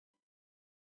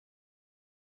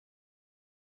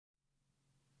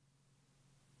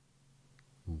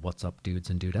What's up,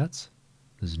 dudes and dudettes?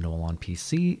 This is Noel on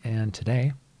PC, and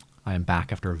today I am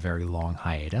back after a very long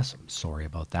hiatus. I'm sorry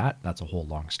about that. That's a whole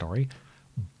long story.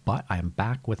 But I am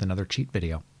back with another cheat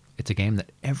video. It's a game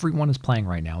that everyone is playing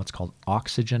right now. It's called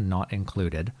Oxygen Not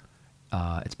Included.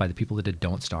 It's by the people that did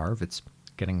Don't Starve. It's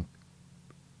getting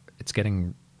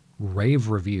rave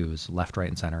reviews left, right,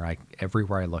 and center.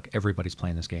 Everywhere I look, everybody's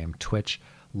playing this game. Twitch,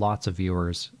 lots of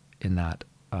viewers in that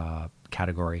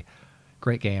category.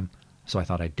 Great game. So I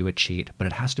thought I'd do a cheat, but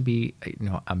it has to be,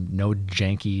 no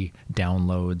janky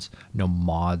downloads, no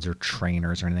mods or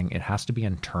trainers or anything. It has to be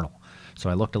internal. So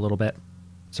I looked a little bit.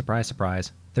 Surprise,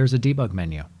 surprise. There's a debug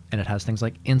menu, and it has things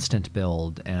like instant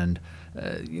build and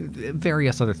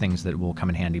various other things that will come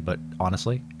in handy. But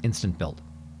honestly, instant build.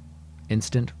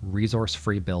 Instant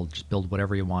resource-free build. Just build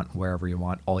whatever you want, wherever you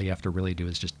want. All you have to really do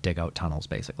is just dig out tunnels,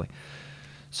 basically.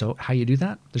 So how you do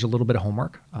that, there's a little bit of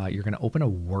homework. You're going to open a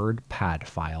WordPad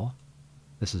file.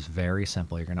 This is very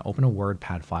simple. You're going to open a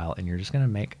WordPad file, and you're just going to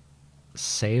make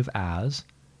save as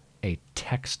a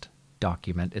text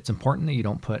document. It's important that you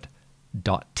don't put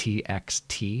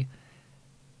 .txt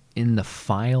in the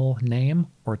file name,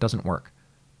 or it doesn't work.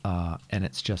 And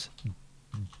it's just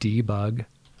debug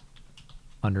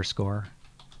 _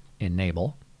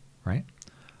 enable, right?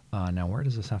 Now, where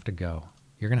does this have to go?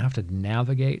 You're going to have to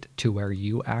navigate to where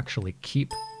you actually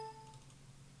keep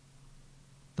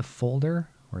the folder.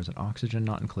 Or is it Oxygen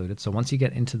Not Included? So once you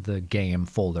get into the game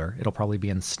folder, it'll probably be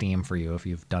in Steam for you if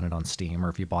you've done it on Steam or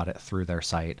if you bought it through their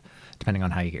site, depending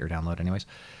on how you get your download anyways.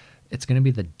 It's going to be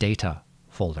the data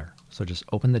folder. So just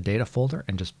open the data folder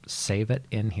and just save it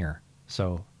in here.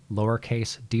 So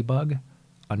lowercase debug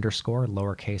 _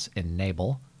 lowercase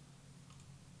enable.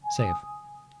 Save.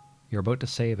 You're about to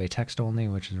save a text only,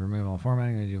 which is removable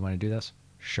formatting. Do you want to do this?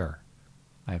 Sure.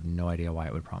 I have no idea why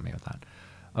it would prompt me with that.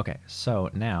 Okay, so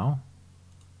now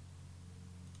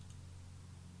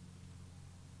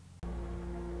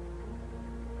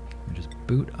just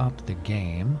boot up the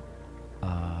game.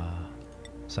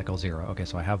 Cycle 0. Okay,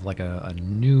 so I have like a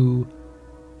new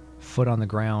foot on the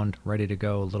ground, ready to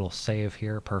go. A little save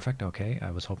here. Perfect. Okay,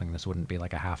 I was hoping this wouldn't be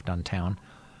like a half-done town.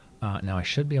 Now I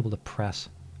should be able to press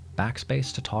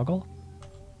backspace to toggle.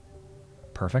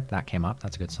 Perfect. That came up.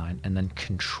 That's a good sign. And then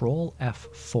Ctrl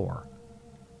F4.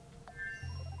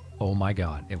 Oh my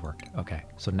god, it worked. Okay,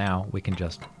 so now we can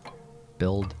just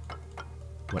build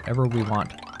whatever we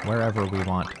want, wherever we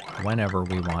want, whenever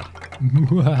we want.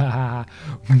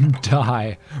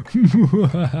 Die.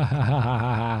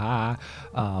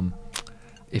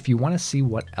 If you want to see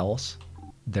what else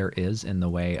there is in the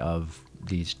way of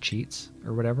these cheats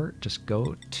or whatever, just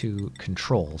go to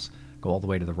controls, go all the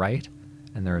way to the right,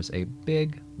 and there's a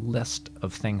big list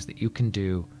of things that you can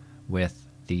do with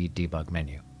the debug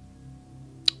menu.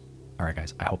 All right,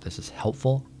 guys, I hope this is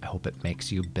helpful. I hope it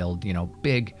makes you build,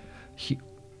 big.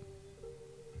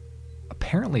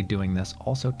 Apparently doing this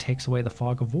also takes away the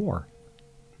fog of war.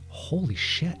 Holy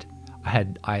shit.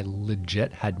 I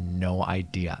legit had no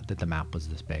idea that the map was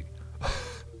this big.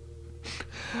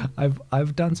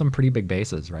 I've done some pretty big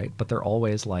bases, right? But they're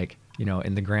always like,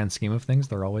 in the grand scheme of things,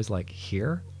 they're always like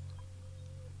here.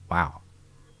 Wow.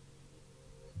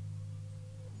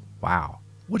 Wow.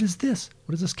 What is this?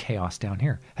 What is this chaos down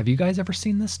here? Have you guys ever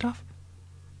seen this stuff?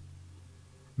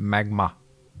 Magma.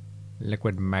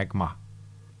 Liquid magma.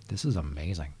 This is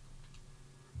amazing.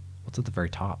 What's at the very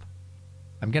top?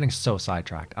 I'm getting so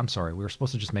sidetracked. I'm sorry. We were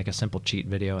supposed to just make a simple cheat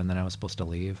video and then I was supposed to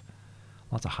leave.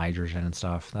 Lots of hydrogen and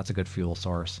stuff. That's a good fuel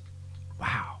source.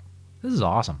 Wow. This is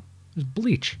awesome. There's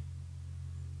bleach.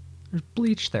 There's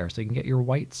bleach there so you can get your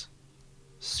whites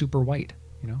super white,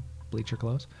 bleach your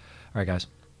clothes. All right, guys.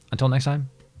 Until next time,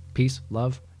 peace,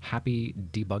 love, happy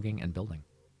debugging and building.